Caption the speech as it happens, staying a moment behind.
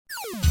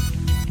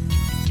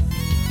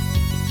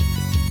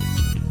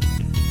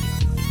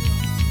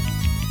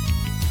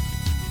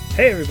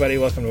Hey everybody,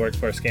 welcome to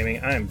Workforce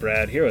Gaming. I'm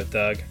Brad, here with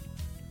Doug.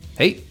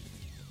 Hey.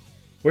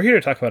 We're here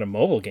to talk about a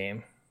mobile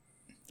game.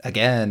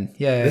 Again,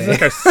 yay. This is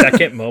like our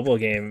second mobile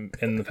game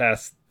in the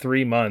past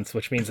 3 months,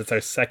 which means it's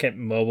our second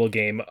mobile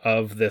game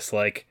of this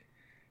like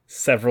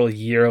several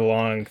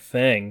year-long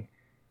thing.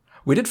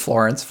 We did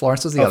Florence.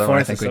 Florence was the other one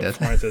I think we did.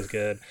 Florence is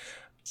good.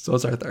 So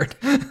it's our third.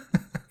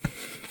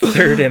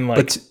 Third in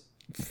like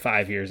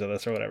 5 years of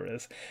this or whatever it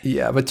is.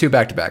 Yeah, but 2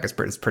 back-to-back is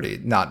pretty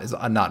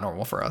not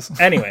normal for us.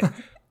 Anyway,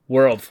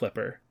 World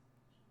Flipper.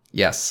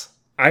 Yes.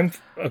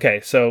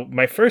 Okay, so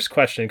my first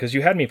question, because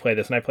you had me play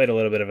this, and I played a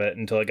little bit of it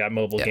until it got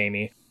mobile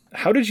gamey.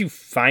 How did you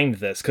find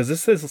this? Because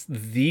this is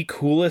the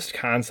coolest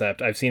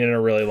concept I've seen in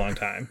a really long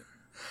time.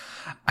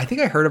 I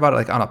think I heard about it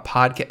like on a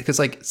podcast, because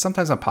like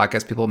sometimes on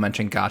podcasts people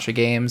mention gacha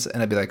games,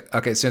 and I'd be like,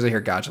 okay, as soon as I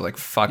hear gacha, like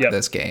fuck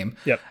this game.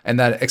 Yep. And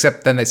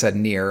then they said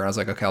Nier, and I was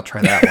like, okay, I'll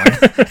try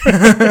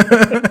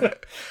that one.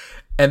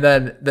 And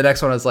then the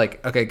next one was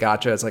like, okay,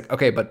 gacha. It's like,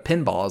 okay, but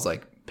pinball. I was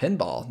like,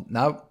 pinball?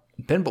 Now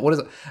pinball, what is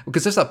it?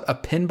 Because there's a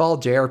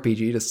pinball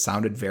JRPG just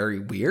sounded very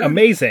weird.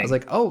 Amazing. I was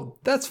like, oh,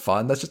 that's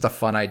fun. That's just a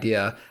fun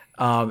idea.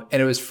 And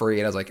it was free,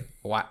 and I was like,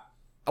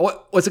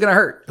 what's it gonna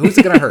hurt? Who's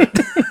it gonna hurt?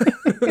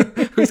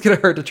 Who's gonna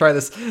hurt to try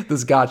this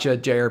gacha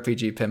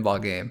JRPG pinball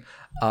game?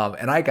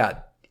 And I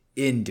got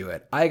into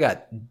it. I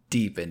got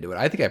deep into it.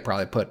 I think I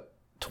probably put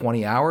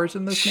 20 hours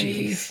in this.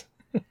 Jeez.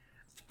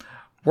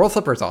 World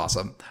Flipper is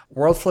awesome.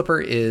 World Flipper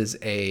is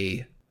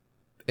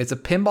it's a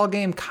pinball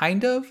game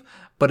kind of,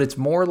 but it's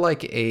more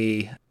like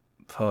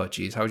how would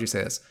you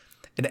say this?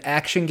 An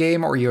action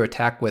game where you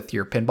attack with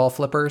your pinball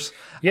flippers.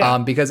 Yeah.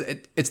 Because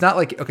it's not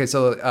like, okay,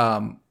 so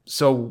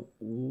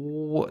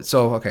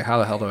okay, how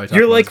the hell do I talk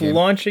You're about like this game?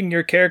 launching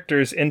your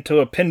characters into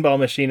a pinball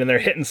machine and they're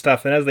hitting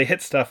stuff, and as they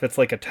hit stuff, it's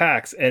like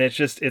attacks, and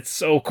it's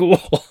so cool.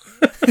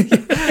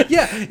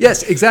 Yeah,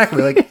 yes,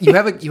 exactly. Like you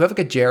have like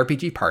a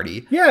JRPG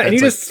party. Yeah, and you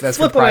just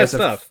flip all that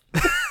stuff.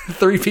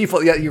 3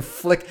 people, yeah, you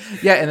flick,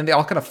 yeah, and then they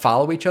all kind of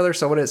follow each other.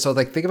 So what is so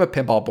like think of a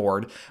pinball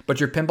board, but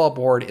your pinball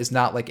board is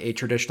not like a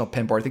traditional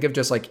pinboard. Think of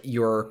just like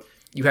you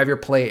have your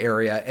play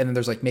area, and then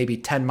there's like maybe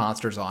 10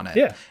 monsters on it.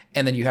 Yeah.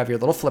 And then you have your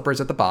little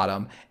flippers at the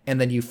bottom, and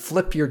then you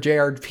flip your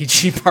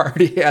JRPG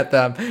party at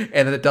them,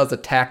 and then it does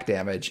attack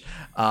damage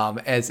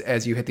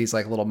as you hit these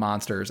like little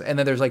monsters. And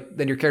then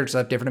then your characters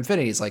have different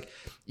affinities. Like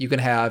you can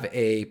have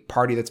a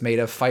party that's made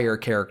of fire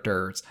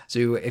characters.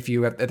 So if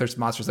there's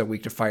monsters that are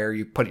weak to fire,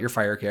 you put your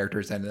fire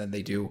characters in, and then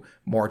they do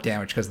more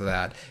damage because of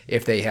that.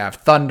 If they have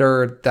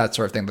thunder, that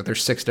sort of thing. But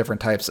there's 6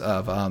 different types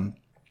of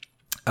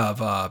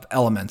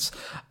elements,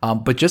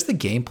 but just the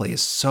gameplay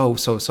is so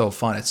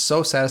fun. It's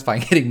so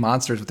satisfying hitting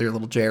monsters with your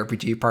little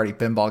JRPG party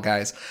pinball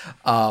guys.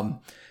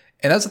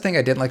 And that's the thing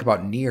I didn't like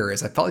about Nier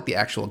is I felt like the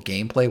actual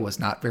gameplay was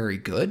not very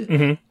good.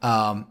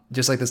 Mm-hmm.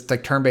 Just like this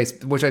like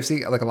turn-based, which I've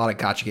seen like a lot of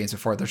gacha games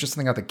before. There's just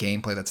something about the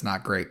gameplay that's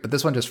not great. But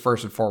this one, just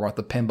first and foremost,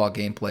 the pinball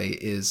gameplay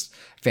is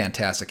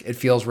fantastic. It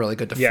feels really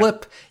good to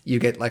flip. You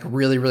get like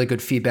really, really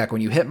good feedback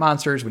when you hit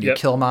monsters, when you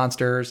kill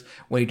monsters,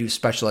 when you do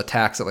special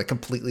attacks that like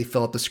completely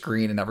fill up the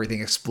screen and everything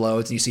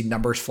explodes and you see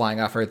numbers flying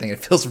off everything.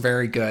 It feels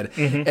very good.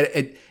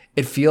 Mm-hmm.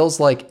 It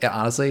feels like,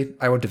 honestly,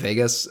 I went to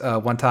Vegas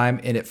one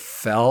time and it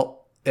felt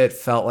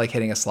like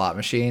hitting a slot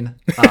machine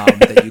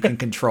that you can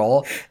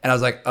control. And I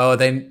was like, oh,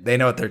 they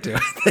know what they're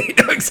doing. They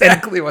know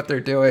exactly what they're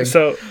doing.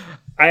 So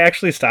I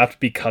actually stopped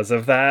because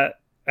of that.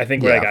 I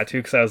think where I got to,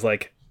 because I was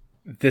like,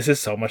 this is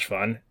so much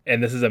fun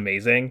and this is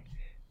amazing.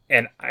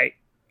 And I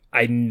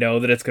know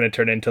that it's going to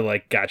turn into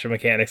like gacha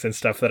mechanics and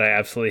stuff that I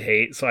absolutely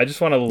hate. So I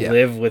just want to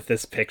live with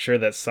this picture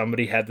that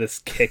somebody had this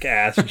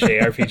kick-ass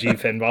JRPG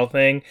pinball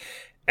thing.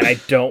 And I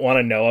don't want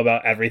to know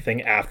about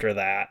everything after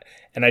that.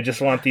 And I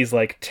just want these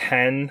like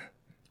 10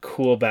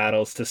 cool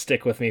battles to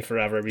stick with me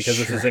forever, because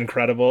this is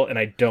incredible and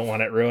I don't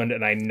want it ruined,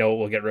 and I know it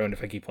will get ruined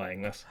if I keep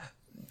playing this.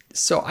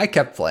 So I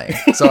kept playing.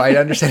 So I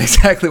understand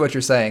exactly what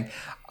you're saying.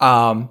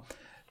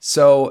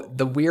 So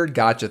the weird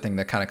gacha thing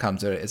that kind of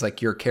comes to it is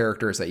like your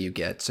characters that you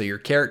get. So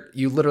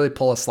you literally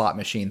pull a slot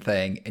machine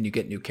thing and you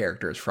get new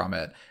characters from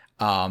it.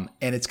 And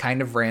it's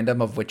kind of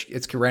random of which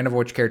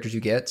characters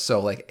you get.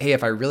 So like, hey,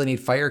 if I really need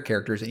fire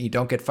characters and you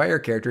don't get fire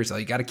characters, so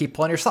you got to keep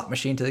pulling your slot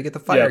machine till you get the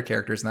fire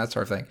characters and that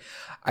sort of thing.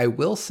 I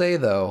will say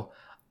though,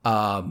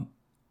 I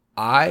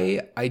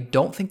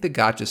don't think the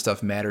gacha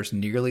stuff matters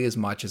nearly as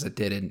much as it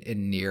did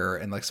in Nier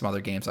and like some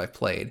other games I've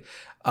played.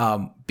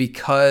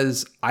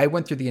 Because I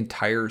went through the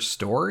entire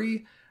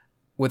story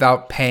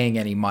without paying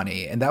any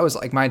money. And that was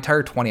like my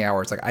entire 20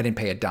 hours. Like I didn't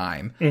pay a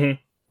dime. Mm-hmm.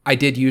 I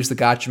did use the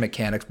gacha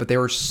mechanics, but they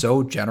were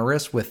so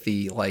generous with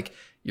the like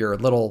your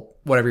little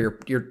whatever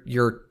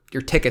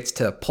your tickets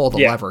to pull the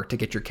lever to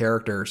get your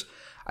characters.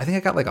 I think I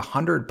got like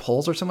 100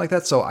 pulls or something like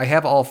that. So I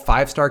have all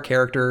 5-star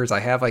characters. I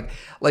have like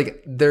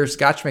there's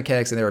gacha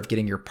mechanics in there of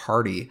getting your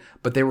party,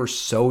 but they were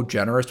so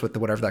generous with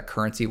whatever that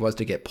currency was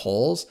to get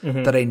pulls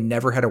that I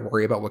never had to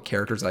worry about what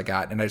characters I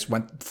got. And I just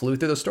flew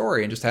through the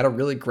story and just had a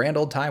really grand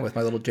old time with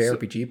my little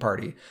JRPG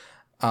party.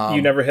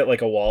 You never hit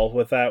like a wall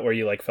with that where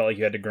you like felt like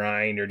you had to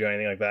grind or do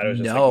anything like that? It was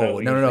just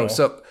No.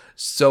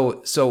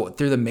 So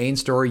through the main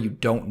story, you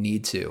don't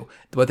need to.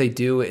 What they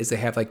do is they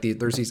have like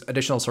there's these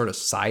additional sort of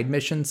side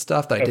mission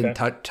stuff that I didn't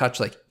touch,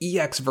 like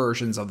EX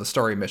versions of the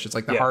story missions,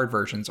 like the hard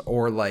versions,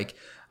 or like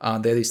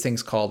they have these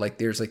things called like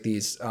there's like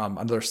these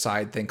another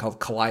side thing called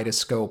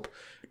Kaleidoscope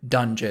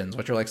dungeons,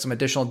 which are like some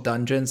additional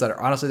dungeons that are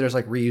honestly there's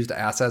like reused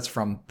assets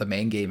from the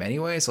main game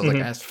anyway. So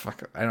like,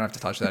 fuck, I don't have to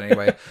touch that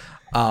anyway.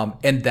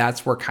 And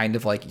that's where kind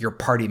of like your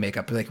party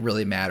makeup like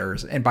really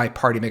matters. And by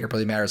party makeup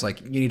really matters, like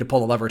you need to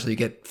pull the lever so you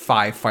get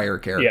 5 fire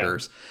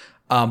characters.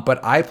 But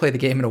I play the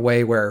game in a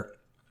way where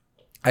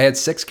I had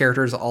 6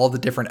 characters, all the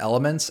different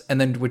elements, and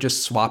then would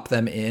just swap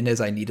them in as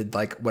I needed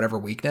like whatever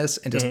weakness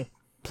and just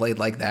played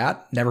like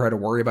that. Never had to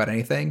worry about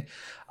anything.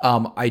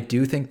 I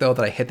do think though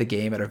that I hit the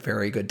game at a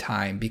very good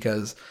time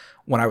because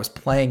when I was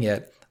playing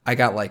it, I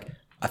got like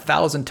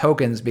 1,000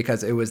 tokens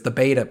because it was the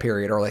beta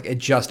period or like it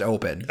just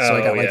opened. So I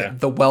got like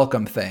the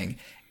welcome thing.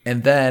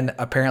 And then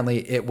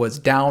apparently it was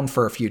down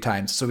for a few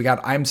times. So we got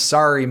I'm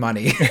sorry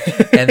money.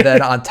 And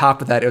then on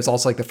top of that, it was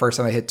also like the first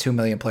time I hit 2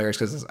 million players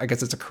because I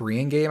guess it's a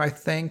Korean game, I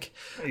think.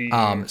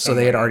 So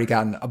they had already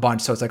gotten a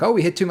bunch. So it's like, oh,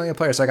 we hit 2 million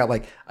players. So I got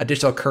like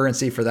additional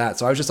currency for that.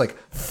 So I was just like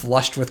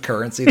flushed with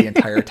currency the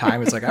entire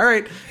time. It's like, all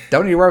right,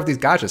 don't need to worry with these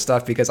gacha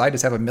stuff because I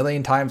just have a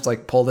million times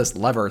like pull this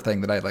lever thing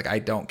that I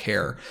don't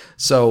care.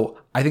 So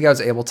I think I was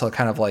able to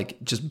kind of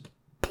like just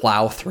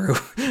plow through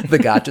the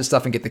gacha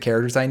stuff and get the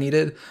characters I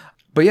needed.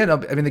 But yeah,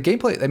 no, I mean the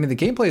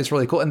gameplay is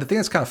really cool. And the thing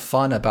that's kind of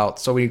fun about,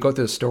 so when you go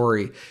through the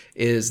story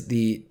is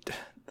the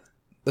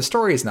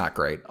story is not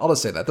great. I'll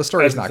just say that. The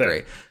story is not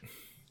great.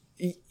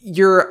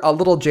 You're a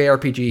little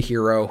JRPG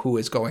hero who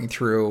is going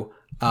through,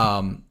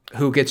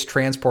 who gets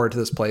transported to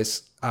this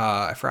place.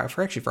 I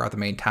actually forgot what the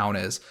main town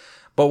is.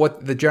 But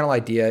what the general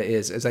idea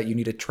is that you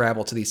need to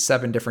travel to these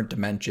 7 different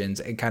dimensions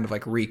and kind of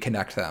like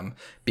reconnect them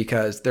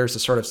because there's a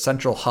sort of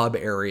central hub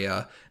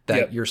area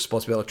that you're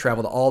supposed to be able to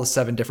travel to all the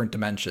 7 different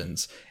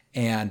dimensions.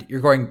 And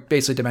you're going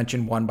basically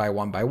dimension one by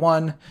one by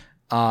one.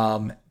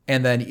 And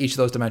then each of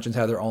those dimensions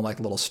have their own like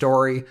little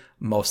story.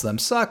 Most of them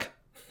suck.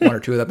 1 or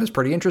 2 of them is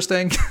pretty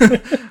interesting.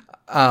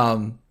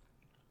 And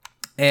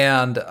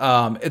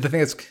the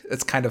thing is,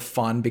 it's kind of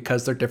fun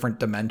because they're different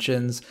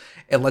dimensions.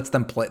 It lets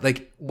them play,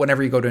 like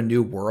whenever you go to a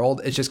new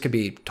world, it just could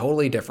be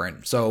totally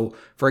different. So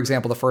for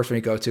example, the first one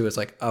you go to is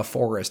like a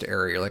forest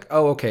area. You're like,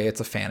 oh, okay, it's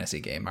a fantasy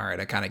game. All right,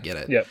 I kind of get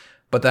it. Yep.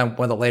 But then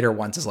one of the later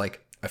ones is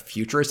like a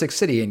futuristic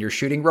city and you're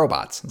shooting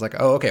robots. It's like,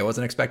 oh, okay, I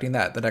wasn't expecting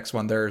that. The next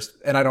one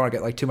and I don't want to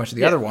get like too much of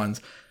the other ones,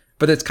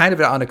 but it's kind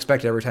of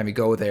unexpected every time you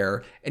go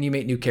there and you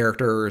meet new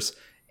characters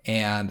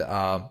and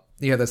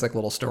you have this like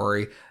little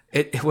story.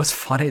 It was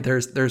funny.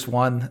 There's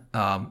one,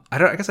 I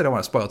guess I don't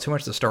want to spoil too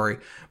much of the story,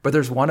 but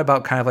there's one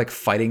about kind of like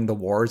fighting the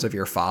wars of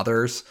your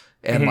fathers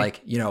and like,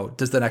 you know,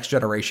 does the next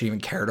generation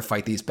even care to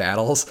fight these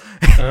battles?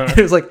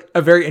 It was like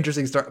a very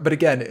interesting story. But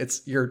again,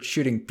 you're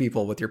shooting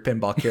people with your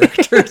pinball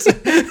characters.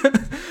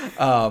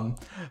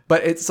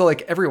 But it's so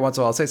like every once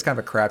in a while, I'll say it's kind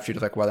of a crapshoot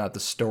of like whether or not the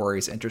story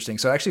is interesting.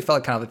 So I actually felt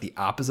like kind of like the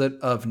opposite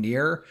of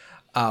Nier,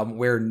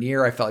 where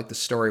Nier, I felt like the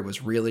story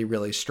was really,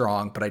 really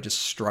strong, but I just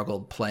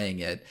struggled playing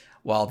it.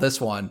 While this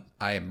one,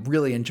 I am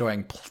really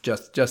enjoying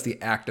just the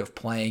act of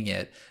playing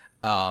it.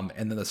 And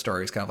then the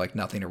story is kind of like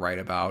nothing to write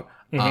about.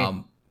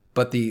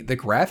 But the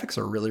graphics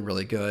are really,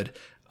 really good.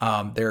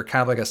 They're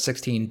kind of like a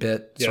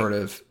 16-bit sort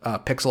of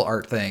pixel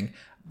art thing,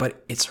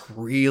 but it's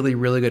really,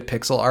 really good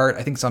pixel art.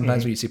 I think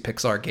sometimes when you see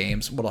pixel art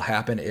games, what'll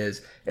happen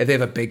is if they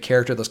have a big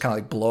character, they'll kind of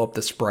like blow up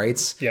the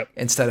sprites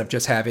instead of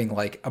just having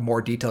like a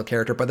more detailed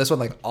character. But this one,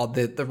 like all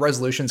the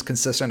resolution's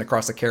consistent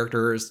across the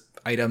characters,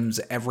 items,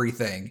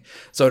 everything.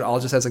 So it all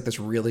just has like this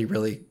really,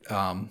 really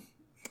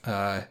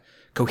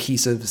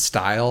cohesive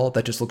style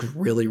that just looks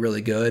really,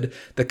 really good.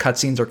 The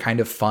cutscenes are kind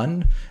of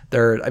fun.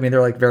 They're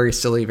like very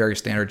silly, very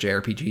standard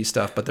JRPG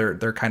stuff, but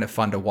they're kind of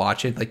fun to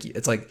watch.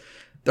 It's like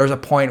there's a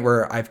point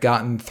where I've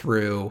gotten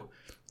through.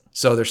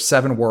 So there's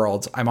 7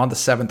 worlds. I'm on the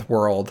 7th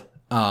world.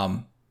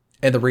 And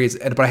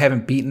but I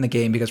haven't beaten the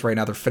game because right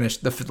now they're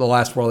finished. The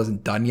last world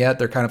isn't done yet.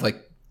 They're kind of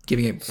like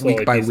giving it slowly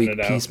week by week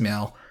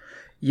piecemeal.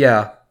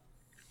 Yeah.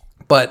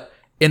 But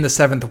in the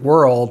 7th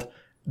world,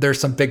 there's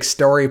some big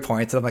story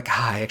points. And I'm like,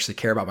 I actually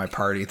care about my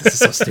party. This is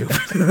so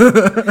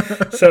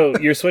stupid. So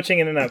you're switching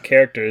in and out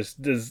characters.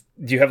 Do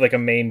you have like a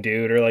main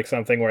dude or like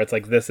something where it's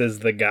like, this is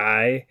the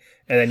guy,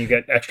 and then you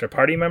get extra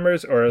party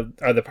members? Or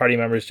are the party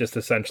members just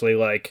essentially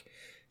like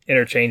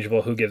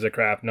interchangeable? Who gives a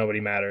crap? Nobody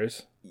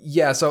matters.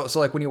 Yeah. So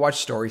like when you watch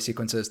story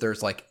sequences,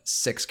 there's like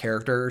 6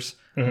 characters,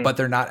 but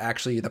they're not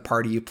actually the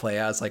party you play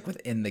as like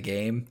within the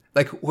game.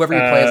 Like whoever you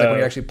play as like when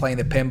you're actually playing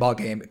the pinball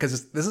game,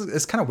 because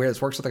it's kind of weird.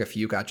 This works with like a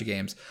few gacha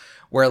games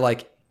where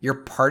like your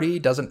party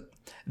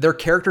they're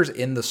characters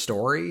in the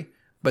story,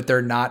 but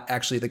they're not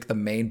actually like the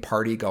main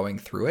party going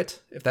through it,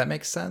 if that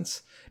makes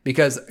sense.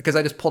 Because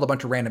I just pulled a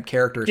bunch of random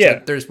characters.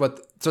 Yeah.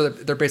 So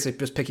they're basically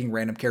just picking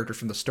random characters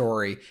from the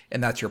story,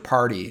 and that's your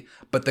party.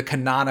 But the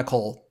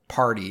canonical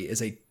party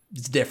is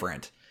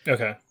different.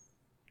 Okay.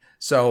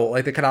 So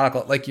like the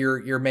canonical, like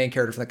your main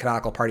character from the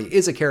canonical party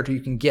is a character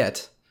you can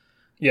get.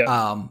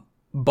 Yeah.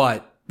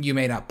 But you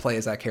may not play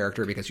as that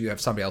character because you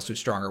have somebody else who's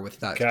stronger with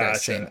that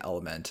same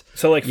element.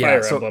 So like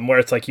Fire Emblem, where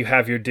it's like you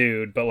have your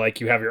dude, but like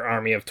you have your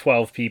army of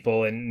 12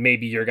 people, and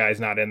maybe your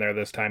guy's not in there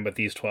this time, but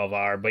these 12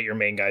 are, but your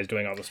main guy's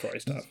doing all the story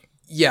stuff.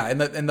 Yeah,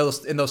 and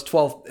those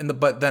 12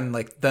 but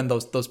then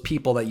those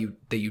people that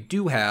you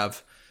do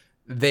have,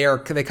 they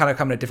kind of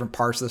come into different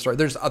parts of the story.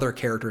 There's other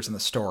characters in the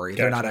story.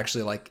 Gotcha. They're not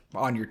actually like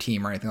on your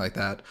team or anything like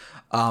that.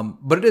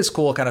 But it is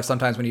cool kind of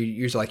sometimes when you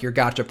use like your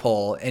gotcha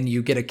pull and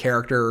you get a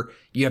character,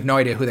 you have no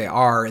idea who they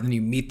are, and then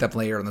you meet them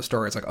later in the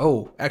story. It's like,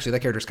 oh, actually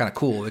that character's kind of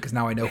cool because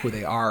now I know who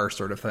they are,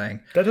 sort of thing.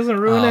 That doesn't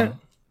ruin it.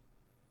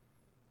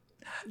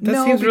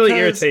 That seems really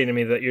irritating to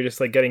me that you're just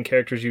like getting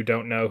characters you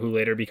don't know who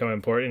later become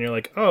important. And you're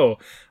like, oh,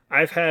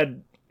 I've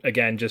had,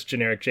 again, just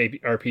generic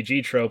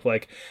RPG trope,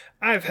 like,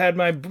 I've had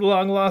my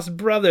long lost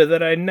brother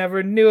that I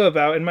never knew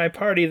about in my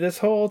party this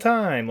whole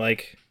time.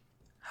 Like,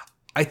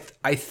 I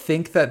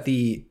think that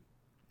the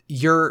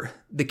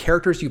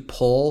characters you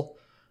pull,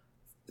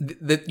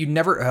 that you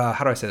never,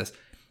 how do I say this?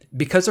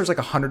 Because there's like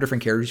 100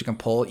 different characters you can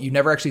pull, you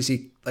never actually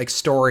see like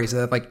stories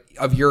that like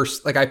of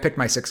yours. Like I picked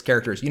my 6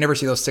 characters. You never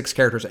see those 6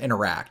 characters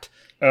interact.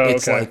 Oh,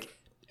 it's okay. like,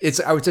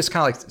 I would just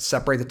kind of like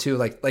separate the two,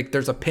 like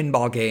there's a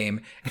pinball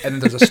game and then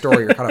there's a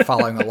story you're kind of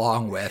following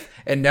along with,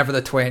 and never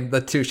the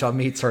two shall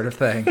meet, sort of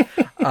thing.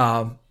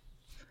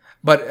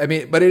 But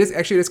it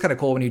is kind of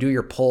cool when you do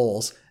your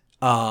polls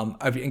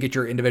and get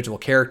your individual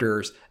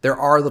characters. There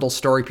are little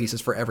story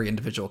pieces for every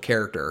individual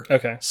character.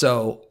 Okay.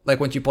 So like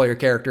once you pull your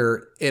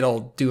character,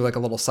 it'll do like a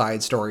little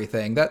side story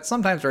thing that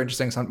sometimes are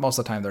interesting. Most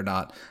of the time they're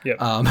not. Yep.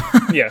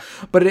 Yeah.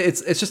 But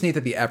it's just neat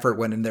that the effort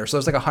went in there. So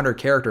there's like 100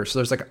 characters. So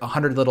there's like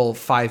 100 little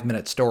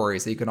 5-minute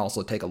stories that you can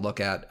also take a look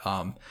at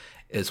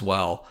as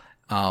well.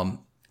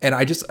 And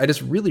I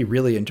just really,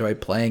 really enjoy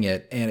playing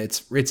it. And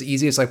it's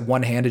easy. It's like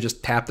one hand to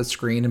just tap the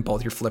screen and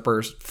both your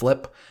flippers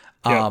flip.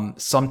 Yeah.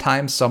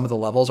 Sometimes some of the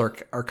levels are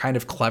kind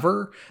of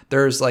clever.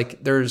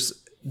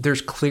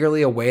 There's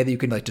clearly a way that you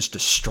can like just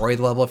destroy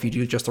the level if you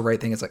do just the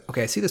right thing. It's like,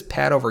 okay, I see this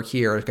pad over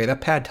here. Okay,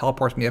 that pad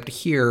teleports me up to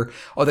here.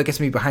 Oh, that gets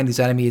me behind these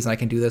enemies and I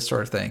can do this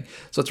sort of thing.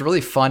 So it's really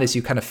fun as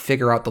you kind of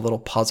figure out the little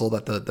puzzle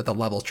that the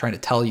level is trying to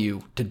tell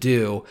you to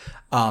do.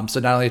 So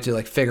not only to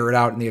like figure it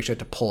out and you actually have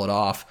to pull it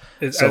off.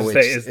 Does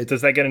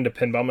that get into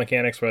pinball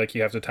mechanics where like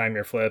you have to time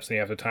your flips and you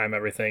have to time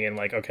everything and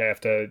like, okay, I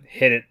have to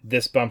hit it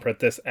this bumper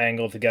at this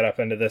angle to get up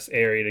into this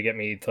area to get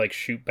me to like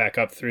shoot back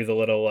up through the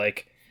little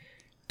like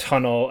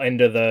tunnel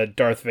into the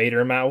Darth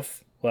Vader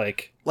mouth?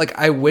 Like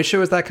I wish it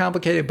was that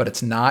complicated, but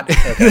it's not.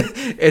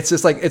 Okay.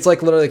 It's like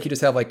literally like you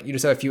just have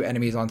a few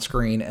enemies on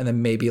screen and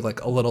then maybe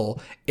like a little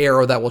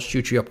arrow that will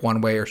shoot you up one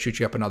way or shoot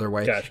you up another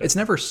way. Gotcha. It's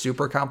never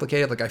super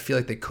complicated. Like I feel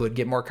like they could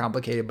get more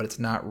complicated, but it's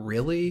not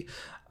really.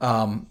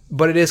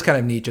 But it is kind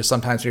of neat just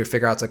sometimes when you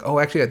figure out it's like, oh,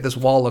 actually this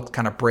wall looks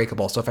kind of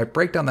breakable. So if I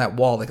break down that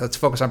wall, like let's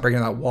focus on breaking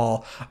down that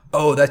wall.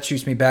 Oh, that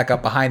shoots me back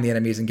up behind the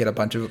enemies and get a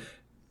bunch of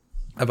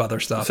other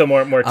stuff. So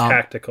more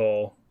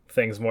tactical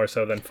things more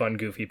so than fun,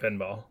 goofy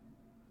pinball.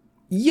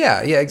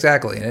 Yeah,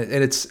 exactly. And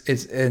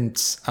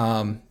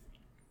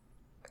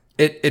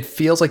it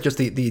feels like just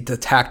the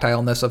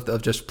tactileness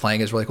of just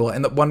playing is really cool.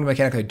 And the one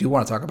mechanic I do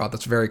want to talk about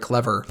that's very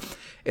clever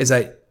is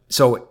that,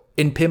 so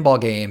in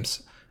pinball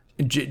games,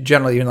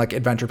 generally even like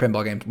adventure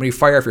pinball games, when you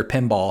fire off your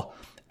pinball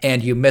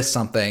and you miss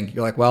something,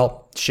 you're like,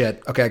 well,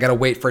 shit, okay, I got to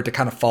wait for it to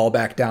kind of fall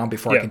back down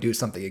before I can do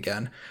something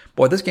again.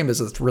 But what this game is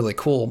that's really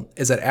cool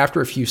is that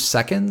after a few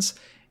seconds,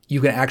 you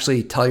can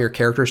actually tell your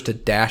characters to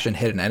dash and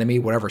hit an enemy,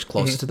 whatever's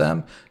closest to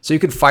them. So you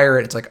can fire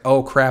it. It's like,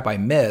 oh crap, I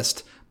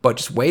missed, but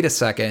just wait a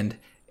second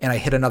and I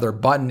hit another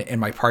button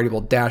and my party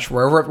will dash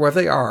wherever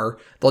they are.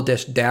 They'll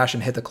just dash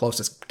and hit the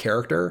closest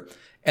character.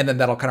 And then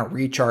that'll kind of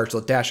recharge.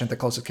 They'll dash into the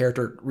closest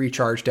character,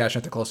 recharge, dash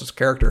into the closest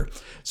character.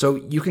 So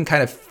you can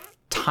kind of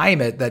time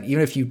it that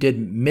even if you did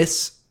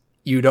miss,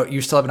 you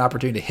still have an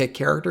opportunity to hit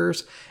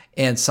characters.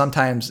 And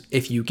sometimes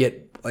if you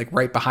get like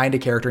right behind a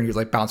character and you're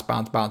like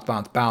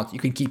bounce, you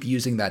can keep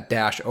using that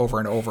dash over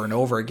and over and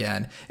over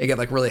again and get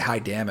like really high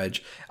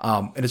damage.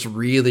 And it's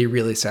really,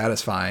 really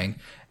satisfying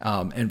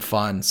and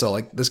fun. So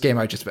like this game,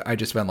 I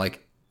just been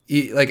like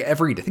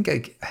every day.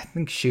 I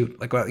think shoot,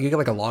 like you get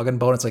like a login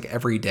bonus like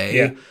every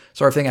day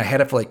sort of thing. I had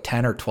it for like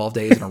 10 or 12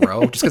 days in a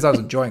row just because I was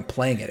enjoying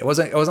playing it. It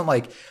wasn't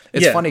like,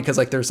 it's funny because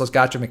like there's those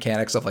gotcha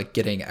mechanics of like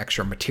getting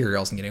extra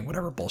materials and getting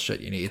whatever bullshit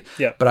you need.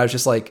 Yeah. But I was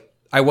just like,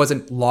 I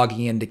wasn't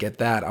logging in to get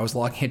that. I was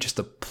logging in just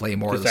to play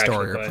more of the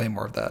story or play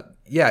more of that.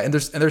 Yeah, and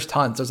there's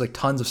tons. There's like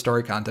tons of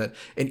story content.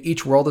 And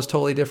each world is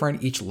totally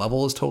different. Each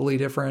level is totally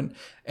different.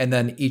 And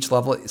then each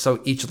level,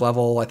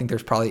 I think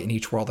there's probably in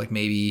each world like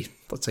maybe,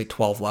 let's say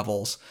 12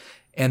 levels.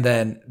 And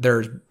then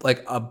there's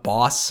like a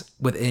boss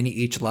within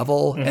each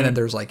level. And then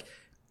there's like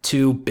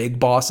 2 big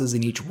bosses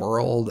in each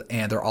world.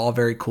 And they're all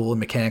very cool and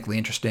mechanically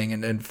interesting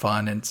and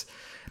fun. And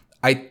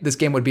this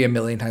game would be a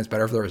million times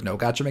better if there was no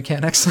gotcha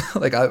mechanics.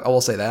 Like I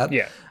will say that.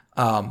 Yeah.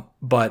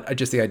 But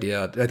just the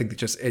idea, I think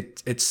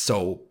it's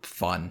so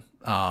fun.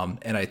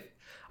 And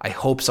I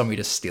hope somebody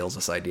just steals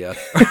this idea.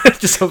 I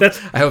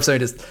hope somebody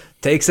just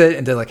takes it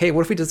and they're like, hey,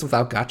 what if we did this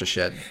without gotcha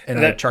shit?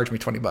 And they charge me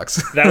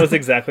 $20. That was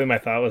exactly my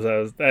thought.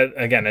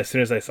 Again, as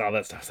soon as I saw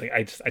that stuff, I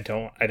was like,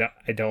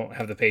 I don't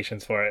have the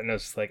patience for it. And I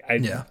was just like,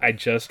 I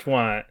just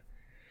want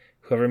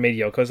whoever made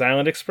Yoko's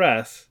Island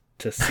Express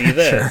to see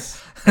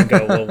this and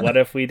go, well, what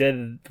if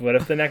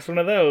the next one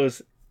of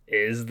those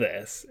is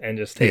this, and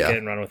just take it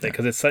and run with it,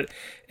 because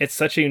it's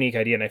such a unique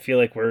idea, and I feel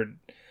like we're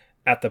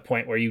at the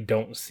point where you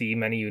don't see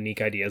many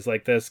unique ideas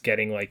like this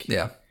getting like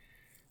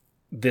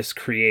this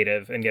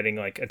creative and getting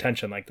like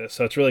attention like this.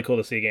 So it's really cool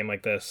to see a game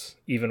like this,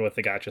 even with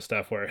the gotcha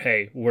stuff, where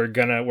hey, we're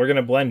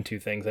gonna blend two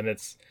things. And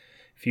it's,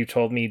 if you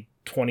told me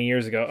 20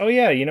 years ago, oh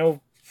yeah, you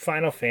know,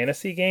 Final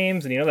Fantasy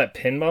games and you know that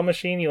pinball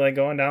machine you like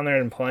going down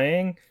there and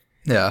playing,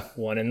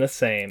 one and the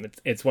same.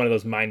 It's one of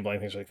those mind blowing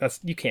things. Like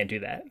you can't do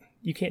that.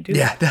 You can't do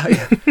that.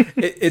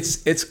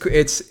 It's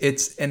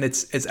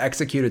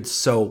executed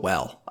so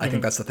well. I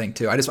think that's the thing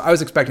too. I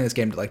was expecting this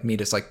game to like me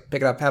just like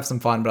pick it up, have some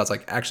fun, but I was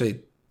like,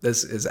 actually,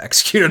 this is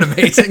executed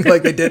amazing.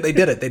 Like they did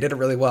it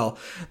really well.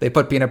 They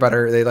put peanut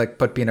butter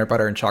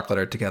and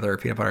chocolate together,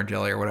 peanut butter and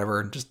jelly or whatever,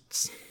 and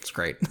just it's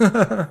great.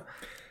 There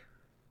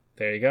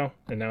you go.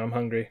 And now I'm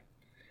hungry.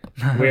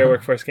 We are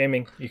Workforce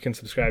Gaming. You can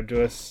subscribe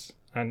to us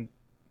on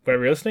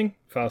wherever you're listening.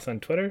 Follow us on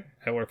Twitter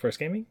at Workforce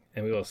Gaming,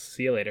 and we will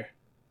see you later.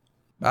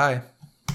 Bye.